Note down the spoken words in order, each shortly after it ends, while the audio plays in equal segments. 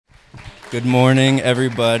Good morning,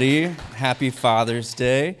 everybody. Happy Father's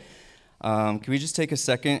Day. Can we just take a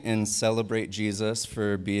second and celebrate Jesus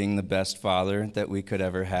for being the best father that we could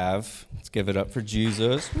ever have? Let's give it up for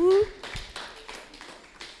Jesus. Woo.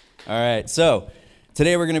 All right, so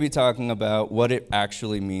today we're going to be talking about what it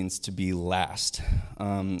actually means to be last.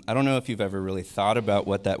 I don't know if you've ever really thought about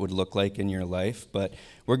what that would look like in your life, but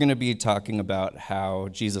we're going to be talking about how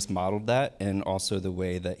Jesus modeled that and also the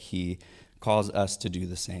way that he calls us to do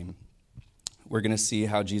the same. We're going to see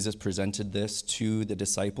how Jesus presented this to the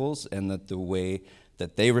disciples and that the way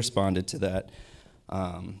that they responded to that.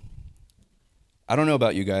 I don't know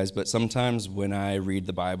about you guys, but sometimes when I read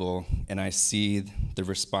the Bible and I see the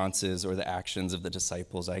responses or the actions of the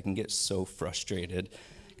disciples, I can get so frustrated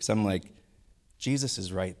because I'm like, Jesus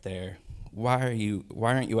is right there. Why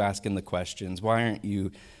aren't you asking the questions? Why aren't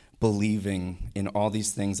you believing in all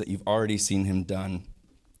these things that you've already seen him done?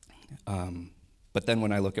 But then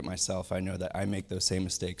when I look at myself, I know that I make those same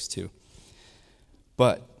mistakes too.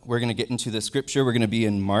 But we're going to get into the scripture. We're going to be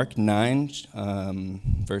in Mark 9,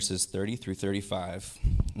 verses 30 through 35.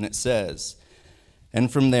 And it says,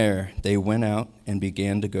 "And from there they went out and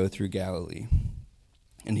began to go through Galilee.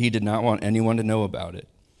 And he did not want anyone to know about it,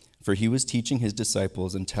 for he was teaching his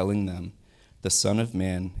disciples and telling them, 'The Son of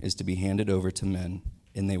Man is to be handed over to men,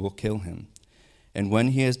 and they will kill him. And when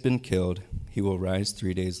he has been killed, he will rise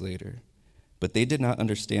 3 days later.' But they did not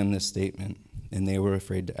understand this statement, and they were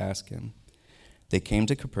afraid to ask him. They came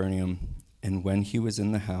to Capernaum, and when he was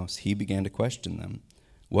in the house, he began to question them.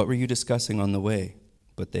 'What were you discussing on the way?'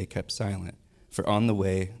 But they kept silent, for on the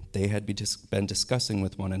way they had been discussing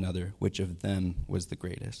with one another which of them was the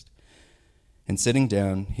greatest. And sitting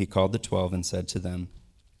down, he called the 12 and said to them,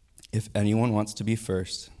 'If anyone wants to be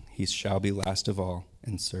first, he shall be last of all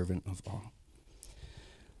and servant of all.'"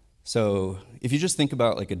 So if you just think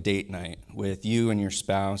about like a date night with you and your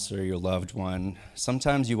spouse or your loved one,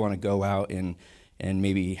 sometimes you want to go out and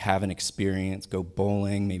maybe have an experience, go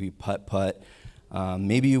bowling, maybe putt-putt.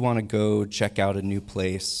 Maybe you want to go check out a new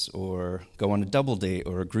place or go on a double date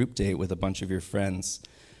or a group date with a bunch of your friends.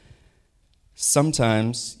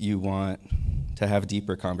 Sometimes you want to have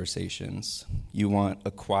deeper conversations. You want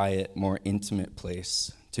a quiet, more intimate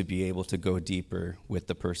place to be able to go deeper with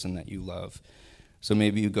the person that you love. So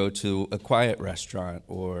maybe you go to a quiet restaurant,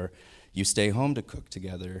 or you stay home to cook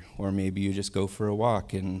together, or maybe you just go for a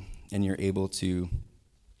walk and you're able to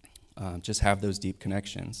just have those deep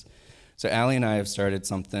connections. So Allie and I have started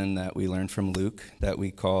something that we learned from Luke that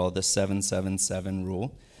we call the 7-7-7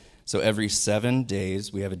 rule. So every 7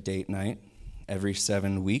 days we have a date night. Every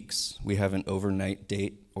 7 weeks we have an overnight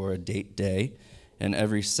date or a date day. And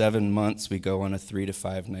every 7 months we go on a 3 to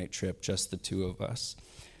 5 night trip, just the two of us.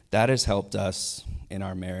 That has helped us in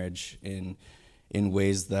our marriage in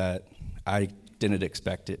ways that I didn't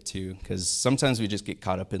expect it to, because sometimes we just get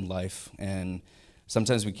caught up in life, and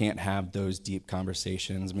sometimes we can't have those deep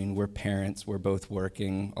conversations. I mean, we're parents, we're both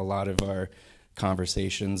working. A lot of our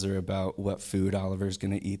conversations are about what food Oliver's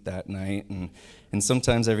going to eat that night, and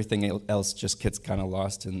sometimes everything else just gets kind of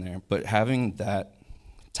lost in there. But having that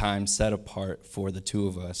time set apart for the two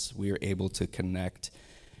of us, we are able to connect.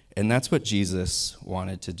 And that's what Jesus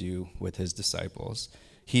wanted to do with his disciples.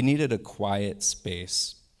 He needed a quiet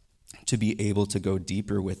space to be able to go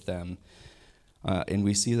deeper with them. And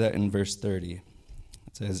we see that in verse 30. It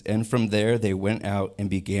says, "And from there they went out and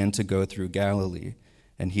began to go through Galilee,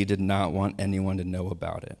 and he did not want anyone to know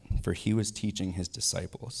about it, for he was teaching his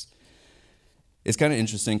disciples." It's kind of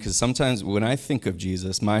interesting because sometimes when I think of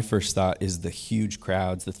Jesus, my first thought is the huge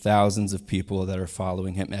crowds, the thousands of people that are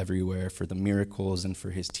following him everywhere for the miracles and for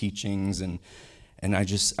his teachings, and I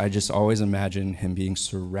just always imagine him being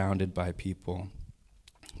surrounded by people.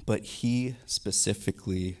 But he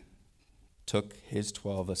specifically took his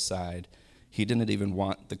 12 aside. He didn't even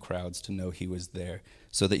want the crowds to know he was there,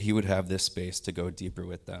 so that he would have this space to go deeper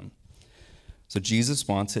with them. So Jesus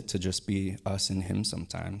wants it to just be us and him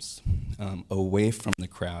sometimes, away from the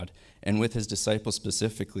crowd. And with his disciples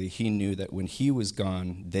specifically, he knew that when he was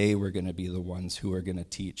gone, they were going to be the ones who were going to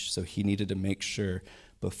teach. So he needed to make sure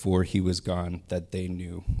before he was gone that they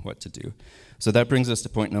knew what to do. So that brings us to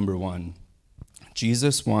point number 1.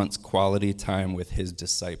 Jesus wants quality time with his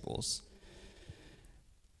disciples.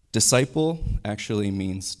 Disciple actually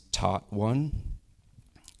means taught one.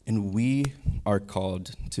 And we are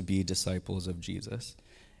called to be disciples of Jesus.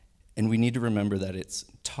 And we need to remember that it's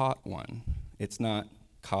taught one. It's not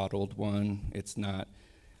coddled one. It's not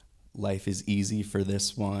life is easy for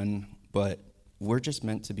this one. But we're just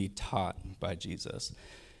meant to be taught by Jesus.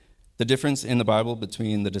 The difference in the Bible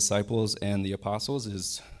between the disciples and the apostles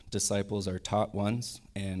is disciples are taught ones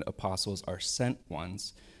and apostles are sent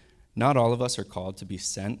ones. Not all of us are called to be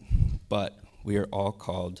sent, but we are all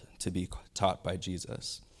called to be taught by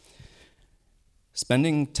Jesus.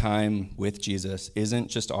 Spending time with Jesus isn't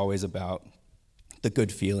just always about the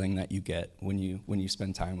good feeling that you get when you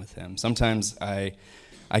spend time with him. Sometimes I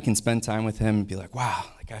can spend time with him and be like, wow,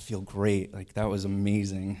 like I feel great, like that was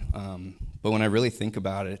amazing. But when I really think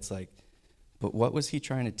about it, it's like, but what was he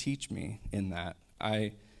trying to teach me in that?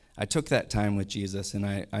 I took that time with Jesus and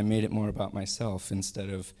I made it more about myself instead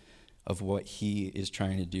of what he is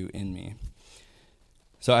trying to do in me.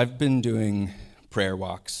 So I've been doing prayer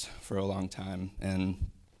walks for a long time,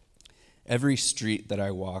 and every street that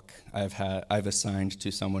I walk, I've assigned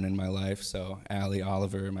to someone in my life. So Allie,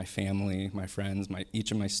 Oliver, my family, my friends,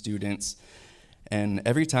 each of my students. And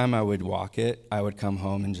every time I would walk it, I would come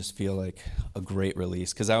home and just feel like a great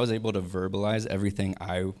release because I was able to verbalize everything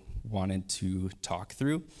I wanted to talk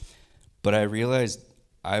through. But I realized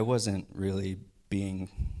I wasn't really being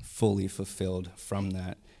fully fulfilled from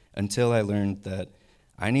that until I learned that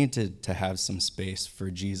I needed to have some space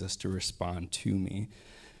for Jesus to respond to me.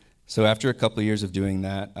 So after a couple of years of doing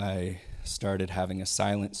that, I started having a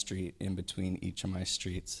silent street in between each of my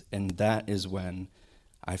streets. And that is when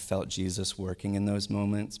I felt Jesus working in those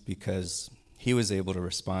moments because he was able to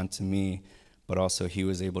respond to me, but also he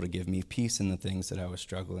was able to give me peace in the things that I was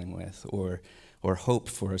struggling with or hope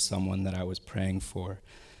for someone that I was praying for.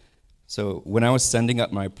 So when I was sending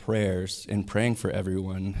up my prayers and praying for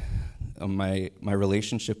everyone, my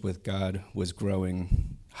relationship with God was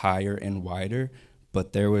growing higher and wider,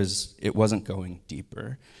 but it wasn't going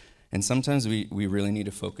deeper. And sometimes we really need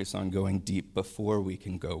to focus on going deep before we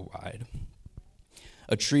can go wide.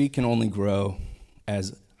 A tree can only grow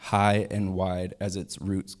as high and wide as its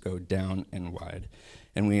roots go down and wide.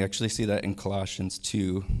 And we actually see that in Colossians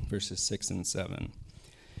 2, verses 6 and 7.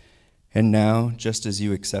 And now, just as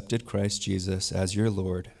you accepted Christ Jesus as your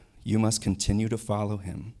Lord, you must continue to follow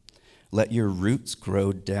him. Let your roots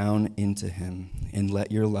grow down into him, and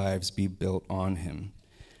let your lives be built on him.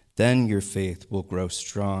 Then your faith will grow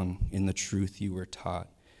strong in the truth you were taught,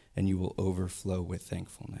 and you will overflow with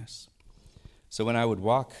thankfulness. So when I would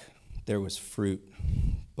walk, there was fruit,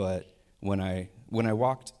 but when I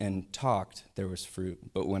walked and talked, there was fruit,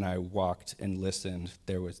 but when I walked and listened,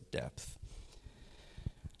 there was depth.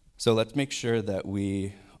 So let's make sure that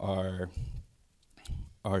we are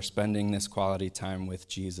spending this quality time with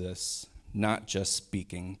Jesus, not just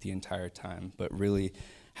speaking the entire time, but really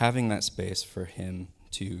having that space for him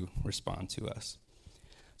to respond to us.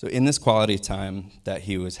 So in this quality time that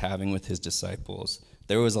he was having with his disciples,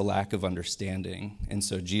 there was a lack of understanding, and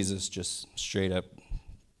so Jesus just straight up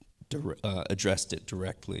addressed it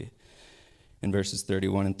directly. In verses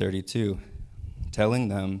 31 and 32, telling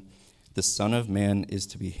them, the Son of Man is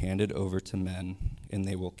to be handed over to men, and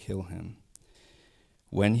they will kill him.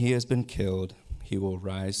 When he has been killed, he will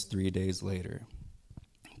rise 3 days later.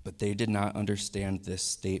 But they did not understand this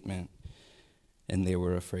statement, and they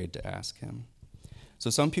were afraid to ask him. So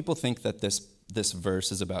some people think that this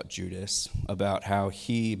verse is about Judas, about how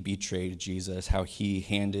he betrayed Jesus, how he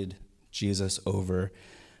handed Jesus over.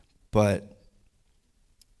 But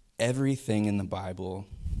everything in the Bible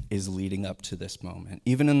is leading up to this moment.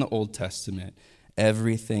 Even in the Old Testament,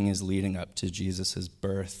 everything is leading up to Jesus'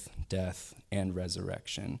 birth, death, and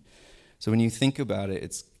resurrection. So when you think about it,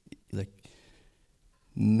 it's like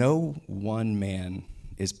no one man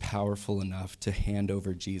is powerful enough to hand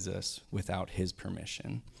over Jesus without his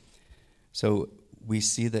permission. So we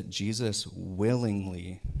see that Jesus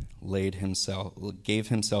willingly gave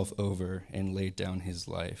himself over and laid down his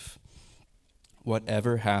life.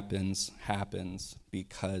 Whatever happens, happens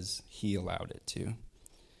because he allowed it to.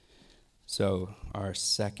 So our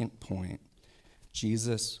second point,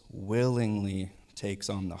 Jesus willingly takes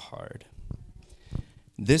on the hard.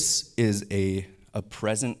 This is a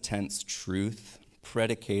present tense truth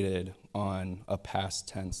predicated on a past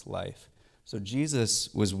tense life. So Jesus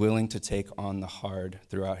was willing to take on the hard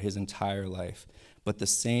throughout his entire life, but the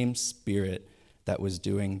same Spirit that was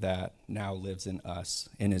doing that now lives in us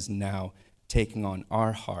and is now taking on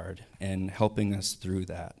our hard and helping us through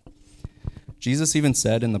that. Jesus even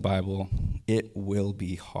said in the Bible, it will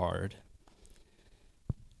be hard.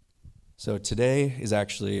 So today is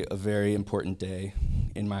actually a very important day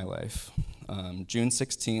in my life. June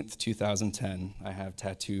 16th, 2010, I have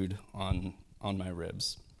tattooed on my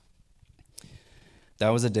ribs. That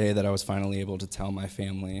was a day that I was finally able to tell my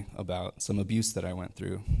family about some abuse that I went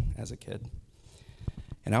through as a kid.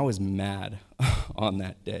 And I was mad on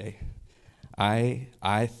that day.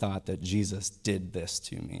 I thought that Jesus did this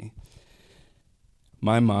to me.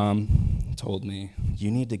 My mom told me,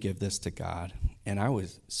 you need to give this to God. And I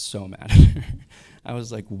was so mad at her. I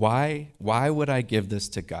was like, why would I give this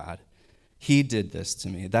to God? He did this to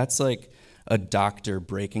me. That's like a doctor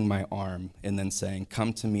breaking my arm and then saying,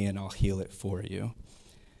 come to me and I'll heal it for you.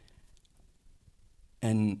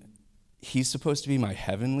 And he's supposed to be my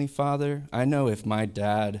heavenly father. I know if my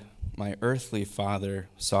dad, my earthly father,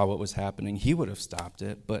 saw what was happening, he would have stopped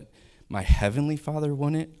it, but my heavenly father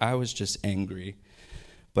wouldn't. I was just angry.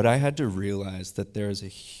 But I had to realize that there is a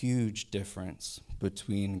huge difference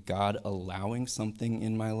between God allowing something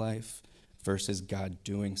in my life versus God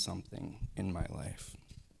doing something in my life.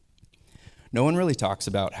 No one really talks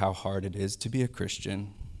about how hard it is to be a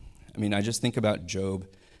Christian. I mean, I just think about Job,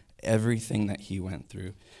 everything that he went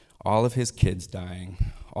through, all of his kids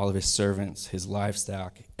dying, all of his servants, his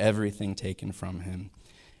livestock, everything taken from him.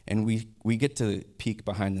 And we get to peek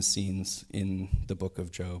behind the scenes in the book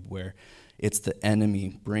of Job, where it's the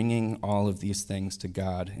enemy bringing all of these things to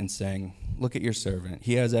God and saying, look at your servant.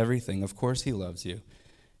 He has everything. Of course he loves you.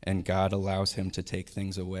 And God allows him to take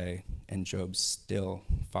things away, and Job still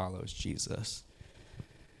follows Jesus.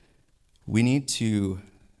 We need to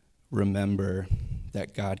remember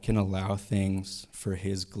that God can allow things for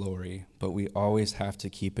his glory, but we always have to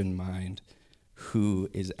keep in mind who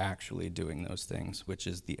is actually doing those things, which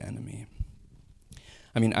is the enemy.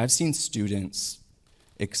 I mean, I've seen students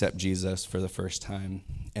accept Jesus for the first time,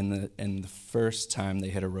 and the first time they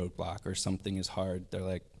hit a roadblock or something is hard, they're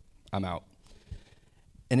like, I'm out.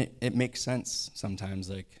 And it makes sense sometimes.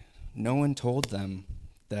 Like, no one told them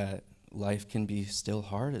that life can be still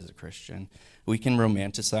hard as a Christian. We can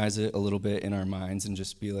romanticize it a little bit in our minds and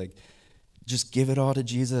just be like, just give it all to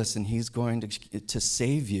Jesus and he's going to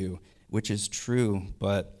save you, which is true.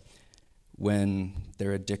 But when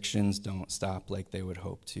their addictions don't stop like they would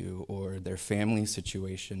hope to, or their family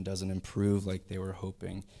situation doesn't improve like they were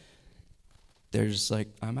hoping, they're just like,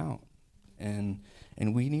 I'm out.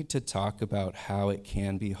 And we need to talk about how it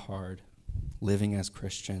can be hard living as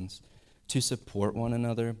Christians, to support one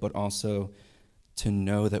another, but also to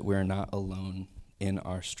know that we're not alone in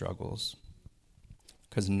our struggles.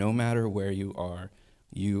 Because no matter where you are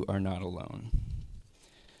not alone.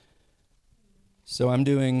 So I'm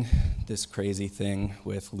doing this crazy thing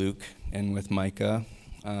with Luke and with Micah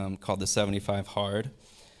called the 75 Hard.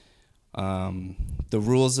 The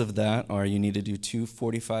rules of that are you need to do 2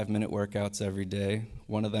 45-minute workouts every day.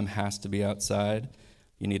 One of them has to be outside.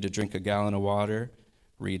 You need to drink a gallon of water,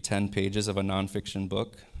 read 10 pages of a nonfiction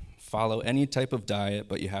book, follow any type of diet,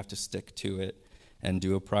 but you have to stick to it, and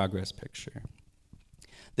do a progress picture.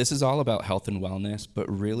 This is all about health and wellness, but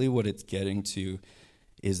really what it's getting to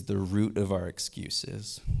is the root of our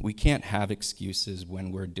excuses. We can't have excuses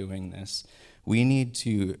when we're doing this. We need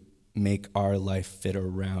to make our life fit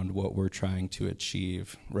around what we're trying to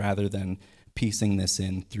achieve, rather than piecing this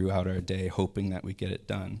in throughout our day, hoping that we get it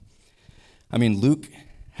done. I mean, Luke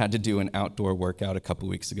had to do an outdoor workout a couple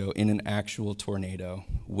weeks ago in an actual tornado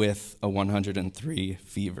with a 103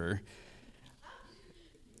 fever.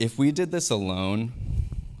 If we did this alone,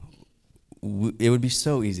 it would be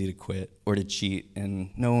so easy to quit or to cheat, and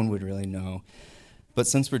no one would really know. But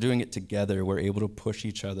since we're doing it together, we're able to push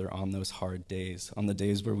each other on those hard days, on the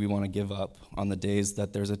days where we want to give up, on the days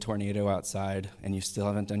that there's a tornado outside and you still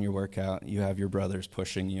haven't done your workout. You have your brothers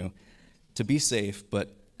pushing you to be safe,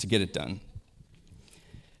 but to get it done.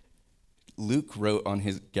 Luke wrote on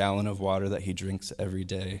his gallon of water that he drinks every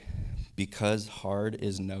day, because hard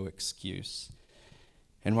is no excuse.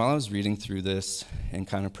 And while I was reading through this and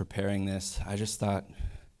kind of preparing this, I just thought,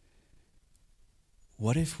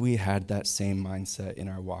 what if we had that same mindset in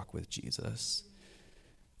our walk with Jesus?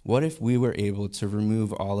 What if we were able to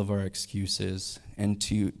remove all of our excuses and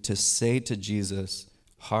to say to Jesus,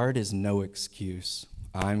 hard is no excuse,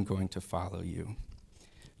 I'm going to follow you.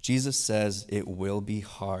 Jesus says it will be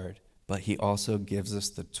hard, but he also gives us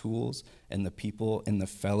the tools and the people and the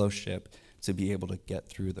fellowship to be able to get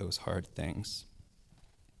through those hard things.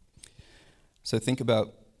 So think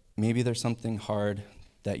about, maybe there's something hard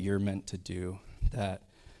that you're meant to do, that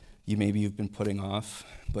you've been putting off,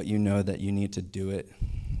 but you know that you need to do it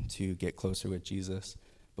to get closer with Jesus.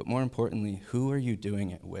 But more importantly, who are you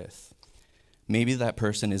doing it with? Maybe that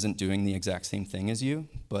person isn't doing the exact same thing as you,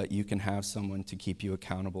 but you can have someone to keep you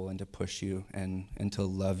accountable and to push you and to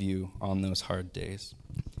love you on those hard days.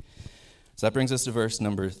 So that brings us to verse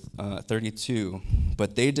number 32.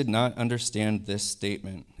 But they did not understand this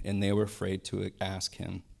statement, and they were afraid to ask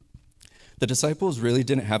him. The disciples really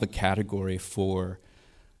didn't have a category for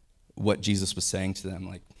what Jesus was saying to them.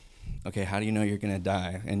 Like, okay, how do you know you're going to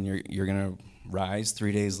die and you're going to rise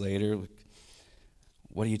 3 days later?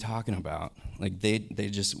 What are you talking about? Like, they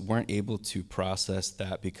just weren't able to process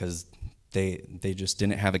that because They just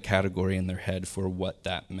didn't have a category in their head for what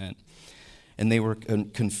that meant. And they were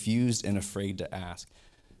confused and afraid to ask.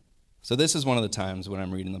 So this is one of the times when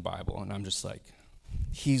I'm reading the Bible, and I'm just like,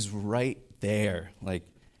 he's right there. Like,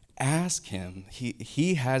 ask him.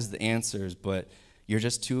 He has the answers, but you're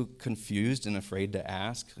just too confused and afraid to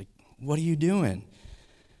ask. Like, what are you doing?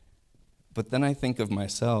 But then I think of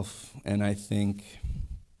myself, and I think,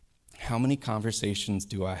 how many conversations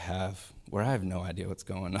do I have where I have no idea what's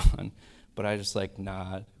going on, but I just like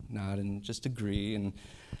nod, and just agree. And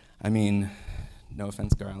I mean, no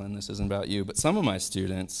offense, Garland, this isn't about you, but some of my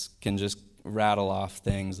students can just rattle off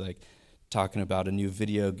things like talking about a new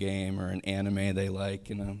video game or an anime they like,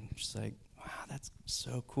 and I'm just like, wow, that's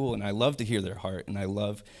so cool. And I love to hear their heart, and I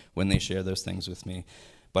love when they share those things with me.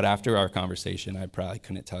 But after our conversation, I probably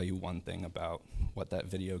couldn't tell you one thing about what that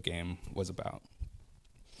video game was about.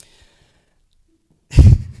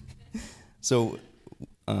 So,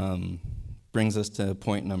 brings us to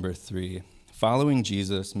point number 3. Following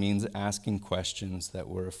Jesus means asking questions that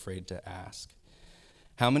we're afraid to ask.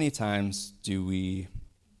 How many times do we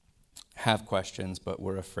have questions, but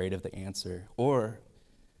we're afraid of the answer? Or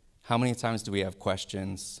how many times do we have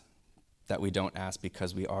questions that we don't ask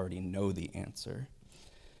because we already know the answer?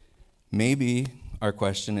 Maybe our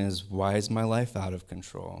question is, why is my life out of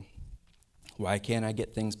control? Why can't I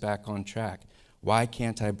get things back on track? Why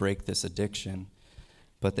can't I break this addiction?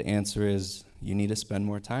 But the answer is, you need to spend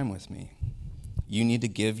more time with me. You need to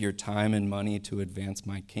give your time and money to advance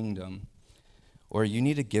my kingdom. Or you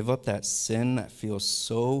need to give up that sin that feels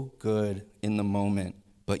so good in the moment,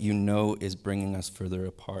 but you know is bringing us further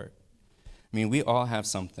apart. I mean, we all have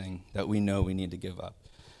something that we know we need to give up.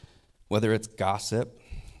 Whether it's gossip,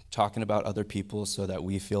 talking about other people so that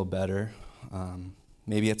we feel better.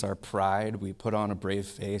 Maybe it's our pride. We put on a brave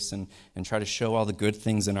face and try to show all the good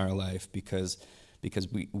things in our life because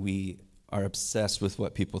we are obsessed with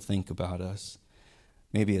what people think about us.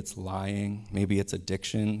 Maybe it's lying. Maybe it's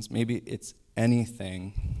addictions. Maybe it's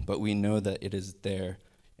anything, but we know that it is there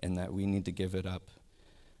and that we need to give it up.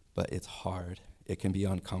 But it's hard. It can be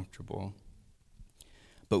uncomfortable.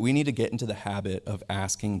 But we need to get into the habit of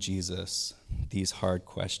asking Jesus these hard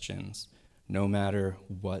questions, no matter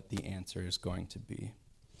what the answer is going to be.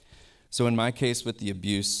 So in my case with the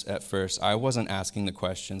abuse at first, I wasn't asking the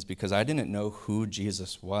questions because I didn't know who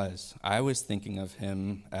Jesus was. I was thinking of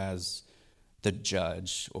him as the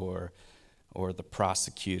judge or the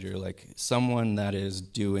prosecutor, like someone that is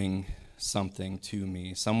doing something to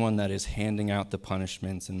me, someone that is handing out the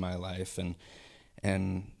punishments in my life.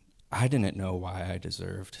 And I didn't know why I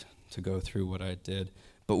deserved to go through what I did.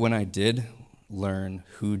 But when I did learn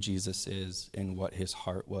who Jesus is and what his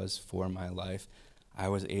heart was for my life, I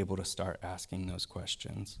was able to start asking those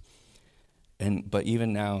questions. But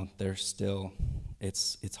even now,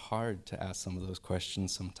 it's hard to ask some of those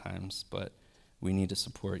questions sometimes, but we need to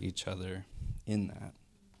support each other in that.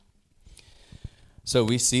 So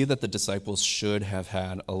we see that the disciples should have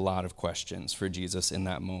had a lot of questions for Jesus in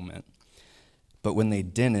that moment. But when they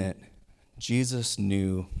didn't, Jesus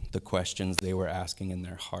knew the questions they were asking in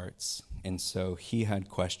their hearts. And so he had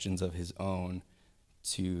questions of his own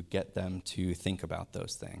to get them to think about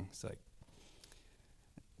those things. Like,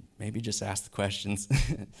 maybe just ask the questions.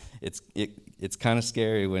 It's kind of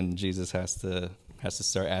scary when Jesus has to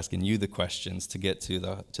start asking you the questions to get to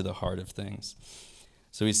the heart of things.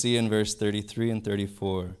 So we see in verse 33 and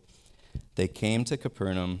 34, they came to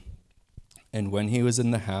Capernaum, and when he was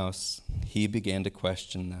in the house, he began to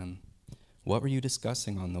question them. What were you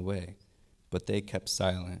discussing on the way? But they kept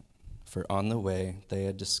silent, for on the way they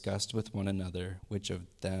had discussed with one another which of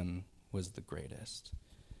them was the greatest.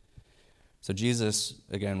 So Jesus,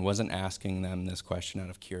 again, wasn't asking them this question out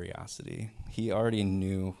of curiosity. He already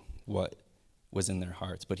knew what was in their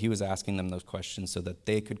hearts, but he was asking them those questions so that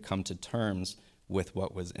they could come to terms with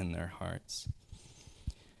what was in their hearts.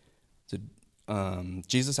 So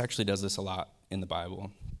Jesus actually does this a lot in the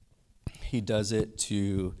Bible. He does it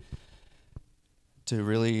to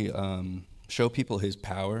really show people his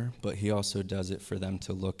power, but he also does it for them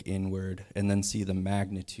to look inward and then see the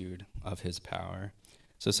magnitude of his power.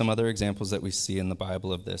 So some other examples that we see in the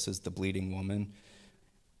Bible of this is the bleeding woman,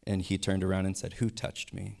 and he turned around and said, "Who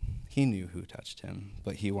touched me?" He knew who touched him,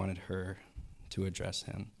 but he wanted her to address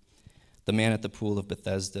him. The man at the pool of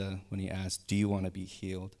Bethesda, when he asked, "Do you want to be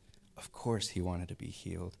healed?" Of course he wanted to be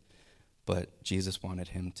healed, but Jesus wanted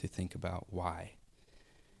him to think about why.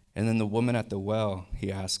 And then the woman at the well,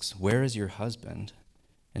 he asks, "Where is your husband?"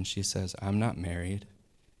 And she says, "I'm not married."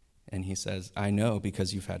 And he says, "I know,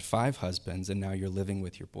 because you've had 5 husbands and now you're living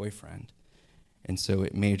with your boyfriend." And so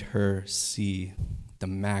it made her see the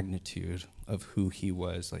magnitude of who he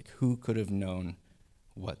was. Like, who could have known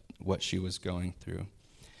what she was going through?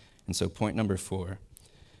 And so point number 4,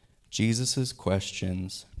 Jesus'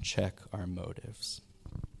 questions check our motives.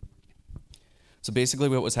 So basically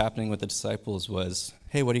what was happening with the disciples was,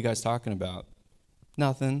 hey, what are you guys talking about?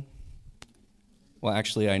 Nothing. Well,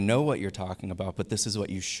 actually, I know what you're talking about, but this is what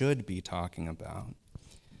you should be talking about.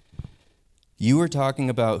 You are talking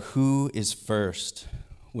about who is first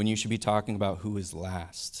when you should be talking about who is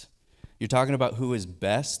last. You're talking about who is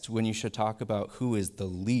best when you should talk about who is the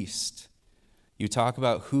least. You talk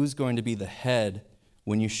about who's going to be the head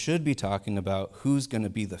when you should be talking about who's going to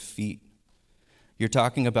be the feet. You're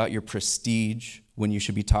talking about your prestige when you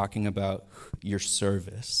should be talking about your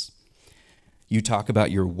service. You talk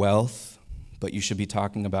about your wealth, but you should be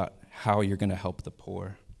talking about how you're going to help the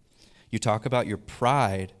poor. You talk about your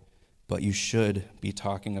pride, but you should be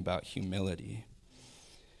talking about humility.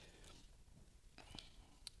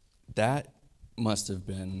 That must have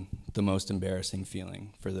been the most embarrassing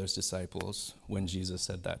feeling for those disciples when Jesus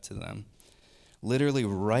said that to them. Literally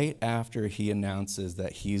right after he announces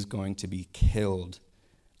that he's going to be killed,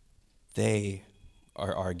 they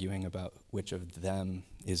are arguing about which of them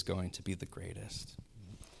is going to be the greatest.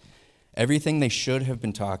 Everything they should have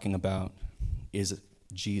been talking about is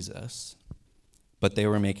Jesus, but they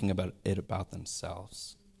were making it about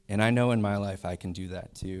themselves. And I know in my life I can do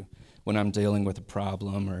that too. When I'm dealing with a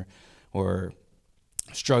problem or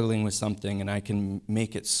struggling with something, and I can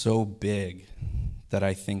make it so big that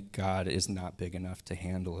I think God is not big enough to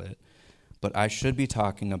handle it. But I should be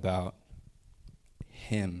talking about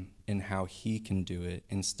him and how he can do it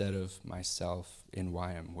instead of myself and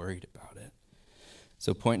why I'm worried about it.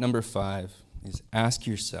 So point number 5 is ask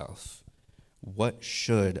yourself, what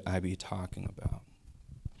should I be talking about?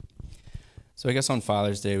 So I guess on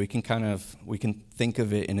Father's Day, we can think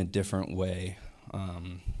of it in a different way.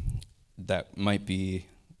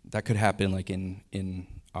 That could happen like in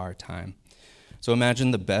our time. So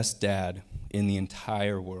imagine the best dad in the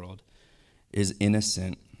entire world is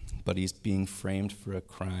innocent, but he's being framed for a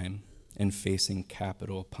crime and facing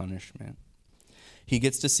capital punishment. He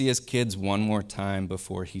gets to see his kids one more time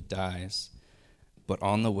before he dies, but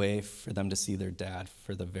on the way for them to see their dad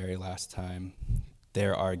for the very last time,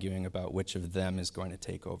 they're arguing about which of them is going to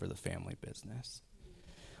take over the family business.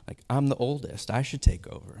 Like, I'm the oldest, I should take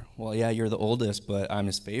over. Well, yeah, you're the oldest, but I'm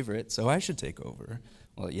his favorite, so I should take over.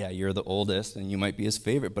 Well, yeah, you're the oldest, and you might be his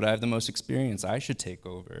favorite, but I have the most experience, I should take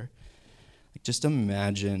over. Like, just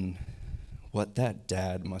imagine what that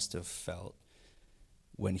dad must have felt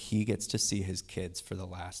when he gets to see his kids for the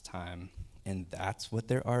last time, and that's what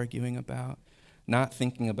they're arguing about. Not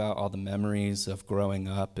thinking about all the memories of growing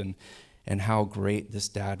up and how great this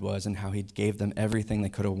dad was and how he gave them everything they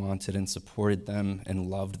could have wanted and supported them and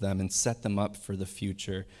loved them and set them up for the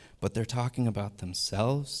future. But they're talking about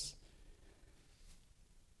themselves.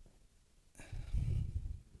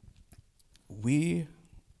 We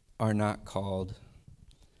are not called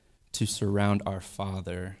to surround our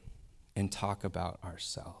Father and talk about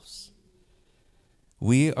ourselves.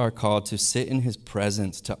 We are called to sit in his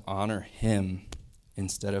presence to honor him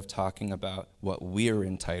instead of talking about what we are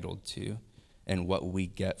entitled to and what we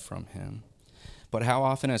get from him. But how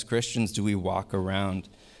often as Christians do we walk around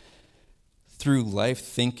through life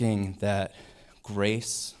thinking that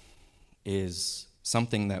grace is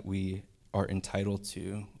something that we are entitled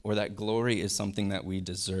to, or that glory is something that we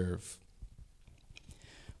deserve?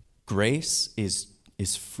 Grace is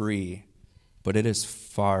free, but it is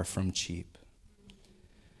far from cheap.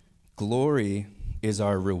 Glory is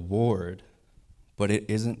our reward, but it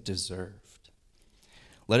isn't deserved.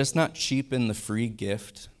 Let us not cheapen the free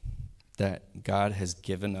gift that God has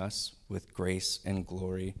given us with grace and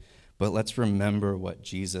glory, but let's remember what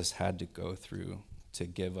Jesus had to go through to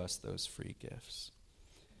give us those free gifts.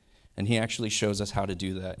 And he actually shows us how to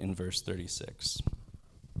do that in verse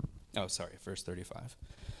 35.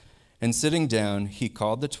 And sitting down, he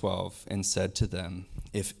called the 12 and said to them,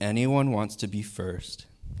 "If anyone wants to be first,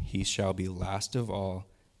 he shall be last of all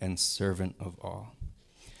and servant of all."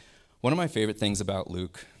 One of my favorite things about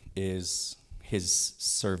Luke is his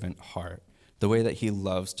servant heart, the way that he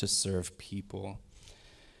loves to serve people.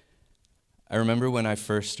 I remember when I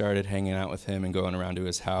first started hanging out with him and going around to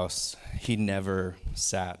his house, he never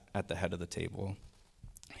sat at the head of the table.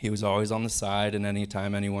 He was always on the side, and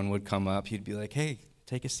anytime anyone would come up, he'd be like, "Hey,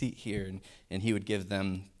 take a seat here," and he would give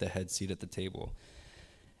them the head seat at the table.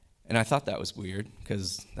 And I thought that was weird,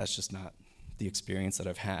 because that's just not the experience that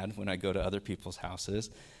I've had when I go to other people's houses.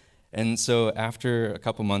 And so after a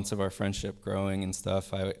couple months of our friendship growing and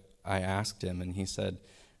stuff, I asked him, and he said,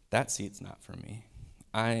 "That seat's not for me.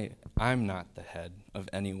 I'm not the head of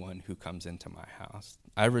anyone who comes into my house.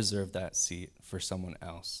 I reserve that seat for someone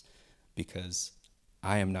else because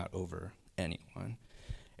I am not over anyone.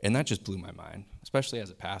 And that just blew my mind, especially as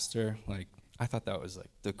a pastor. Like, I thought that was like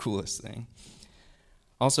the coolest thing.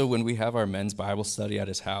 Also, when we have our men's Bible study at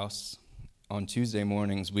his house on Tuesday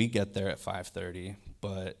mornings, we get there at 5:30,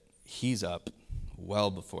 but he's up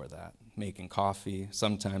well before that, making coffee,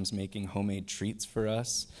 sometimes making homemade treats for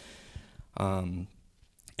us, and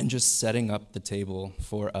just setting up the table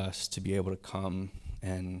for us to be able to come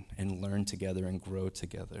and learn together and grow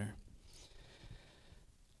together.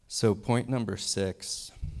 So point number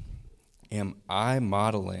 6, am I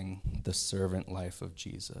modeling the servant life of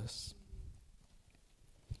Jesus?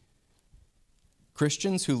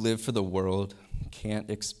 Christians who live for the world can't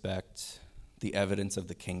expect the evidence of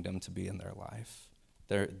the kingdom to be in their life.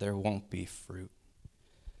 There won't be fruit.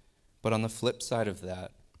 But on the flip side of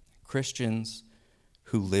that, Christians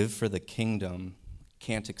who live for the kingdom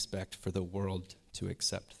can't expect for the world to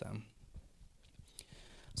accept them.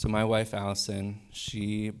 So my wife, Allison,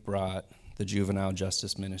 she brought the juvenile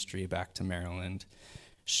justice ministry back to Maryland.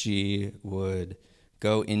 She would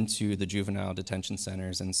go into the juvenile detention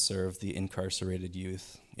centers and serve the incarcerated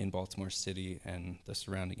youth in Baltimore City and the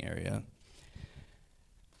surrounding area.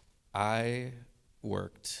 I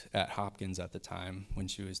worked at Hopkins at the time when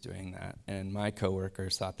she was doing that, and my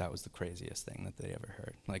coworkers thought that was the craziest thing that they ever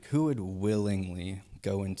heard. Like, who would willingly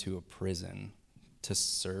go into a prison to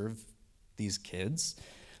serve these kids?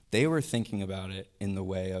 They were thinking about it in the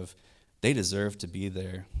way of, they deserve to be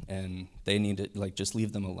there, and they need to, like, just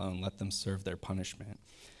leave them alone, let them serve their punishment.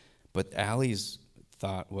 But Allie's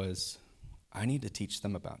thought was, I need to teach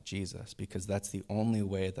them about Jesus, because that's the only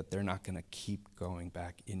way that they're not going to keep going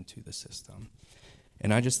back into the system.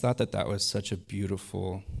 And I just thought that that was such a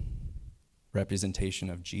beautiful representation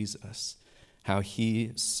of Jesus, how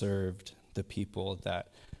he served the people that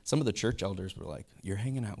some of the church elders were like, you're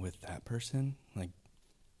hanging out with that person? Like,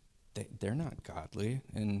 they're not godly.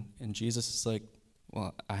 And Jesus is like,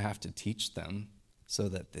 well, I have to teach them so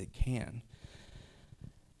that they can.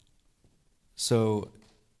 So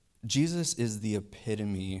Jesus is the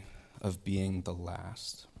epitome of being the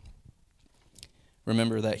last.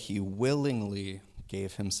 Remember that he willingly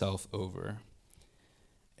gave himself over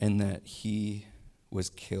and that he was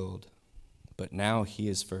killed, but now he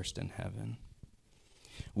is first in heaven.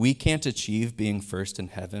 We can't achieve being first in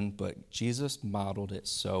heaven, but Jesus modeled it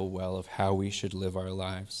so well of how we should live our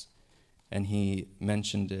lives. And he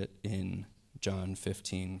mentioned it in John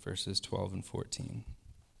 15, verses 12 and 14.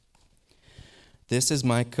 This is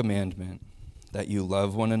my commandment, that you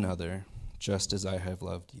love one another just as I have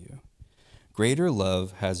loved you. Greater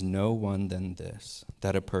love has no one than this,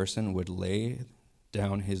 that a person would lay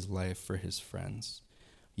down his life for his friends.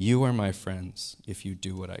 You are my friends if you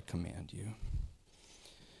do what I command you.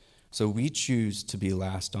 So we choose to be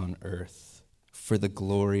last on earth for the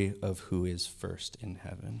glory of who is first in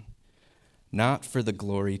heaven. Not for the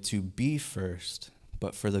glory to be first,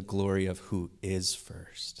 but for the glory of who is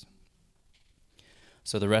first.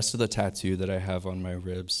 So the rest of the tattoo that I have on my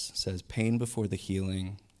ribs says, pain before the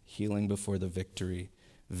healing, healing before the victory,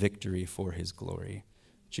 victory for his glory.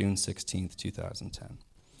 June 16th, 2010.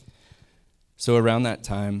 So around that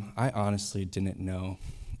time, I honestly didn't know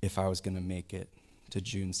if I was going to make it to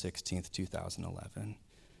June 16th, 2011.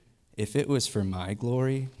 If it was for my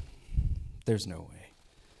glory, there's no way.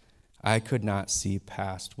 I could not see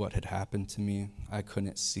past what had happened to me. I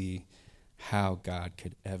couldn't see how God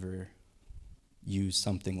could ever use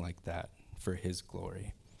something like that for his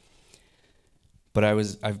glory. But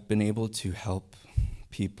I've been able to help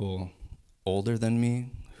people older than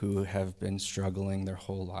me who have been struggling their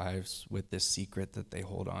whole lives with this secret that they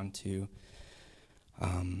hold on to.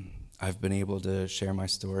 I've been able to share my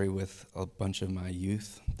story with a bunch of my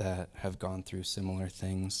youth that have gone through similar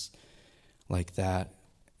things like that.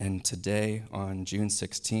 And today, on June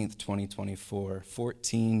 16th, 2024,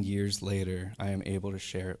 14 years later, I am able to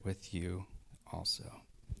share it with you also.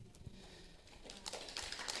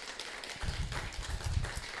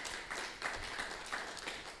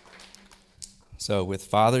 So with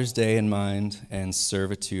Father's Day in mind and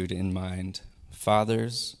servitude in mind,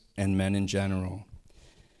 fathers and men in general,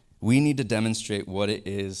 we need to demonstrate what it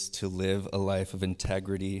is to live a life of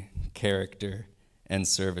integrity, character, and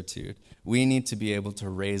servitude. We need to be able to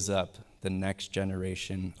raise up the next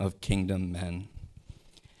generation of kingdom men.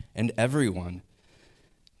 And everyone,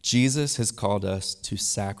 Jesus has called us to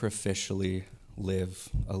sacrificially live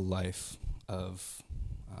a life of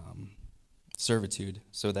servitude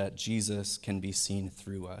so that Jesus can be seen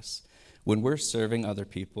through us. When we're serving other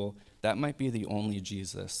people, that might be the only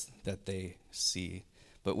Jesus that they see.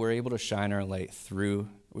 but we're able to shine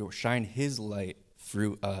his light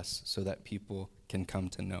through us so that people can come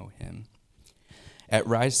to know him. At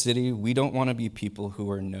Rise City, we don't want to be people who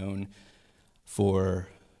are known for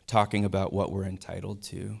talking about what we're entitled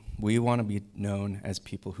to. We want to be known as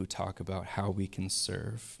people who talk about how we can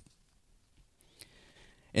serve.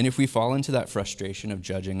 And if we fall into that frustration of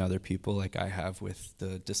judging other people like I have with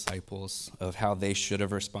the disciples, of how they should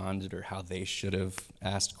have responded or how they should have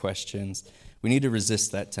asked questions, we need to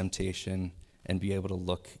resist that temptation and be able to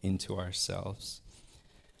look into ourselves.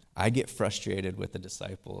 I get frustrated with the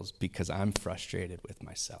disciples because I'm frustrated with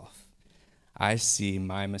myself. I see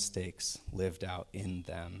my mistakes lived out in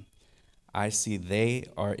them. I see they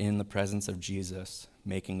are in the presence of Jesus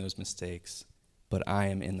making those mistakes, but I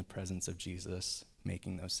am in the presence of Jesus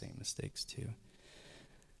making those same mistakes too.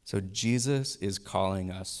 So Jesus is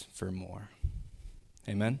calling us for more.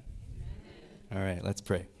 Amen? All right, let's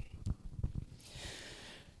pray.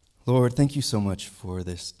 Lord, thank you so much for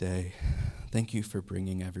this day. Thank you for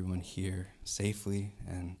bringing everyone here safely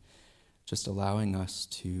and just allowing us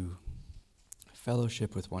to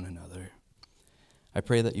fellowship with one another. I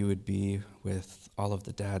pray that you would be with all of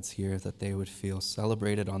the dads here, that they would feel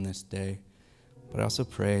celebrated on this day. But I also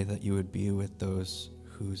pray that you would be with those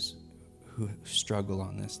who struggle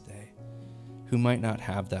on this day, who might not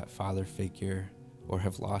have that father figure or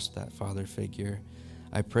have lost that father figure.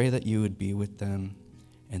 I pray that you would be with them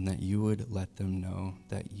and that you would let them know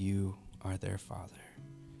that you are their father,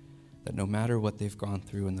 that no matter what they've gone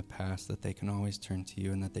through in the past, that they can always turn to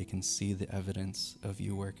you and that they can see the evidence of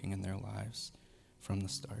you working in their lives from the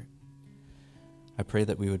start. I pray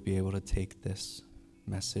that we would be able to take this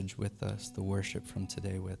message with us, the worship from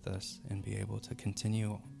today with us, and be able to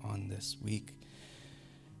continue on this week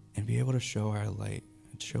and be able to show our light,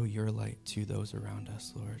 show your light to those around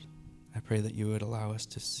us, Lord. I pray that you would allow us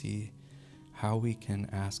to see how we can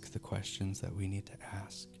ask the questions that we need to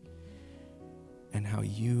ask and how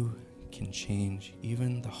you can change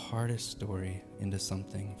even the hardest story into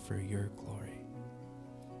something for your glory.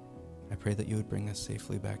 I pray that you would bring us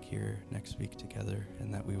safely back here next week together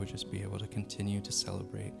and that we would just be able to continue to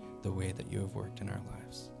celebrate the way that you have worked in our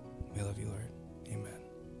lives. We love you, Lord. Amen.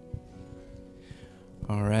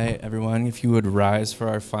 All right, everyone, if you would rise for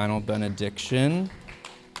our final benediction.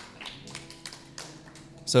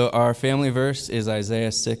 So our family verse is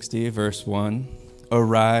Isaiah 60, verse 1.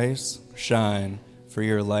 Arise, shine, for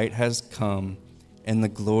your light has come, and the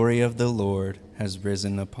glory of the Lord has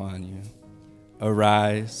risen upon you.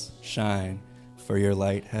 Arise, shine, for your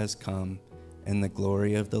light has come, and the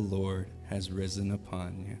glory of the Lord has risen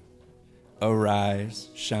upon you. Arise,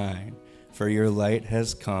 shine, for your light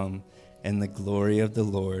has come, and the glory of the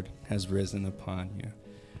Lord has risen upon you.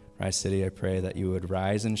 Rise City, I pray that you would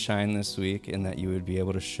rise and shine this week and that you would be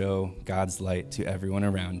able to show God's light to everyone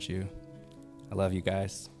around you. I love you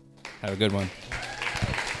guys. Have a good one.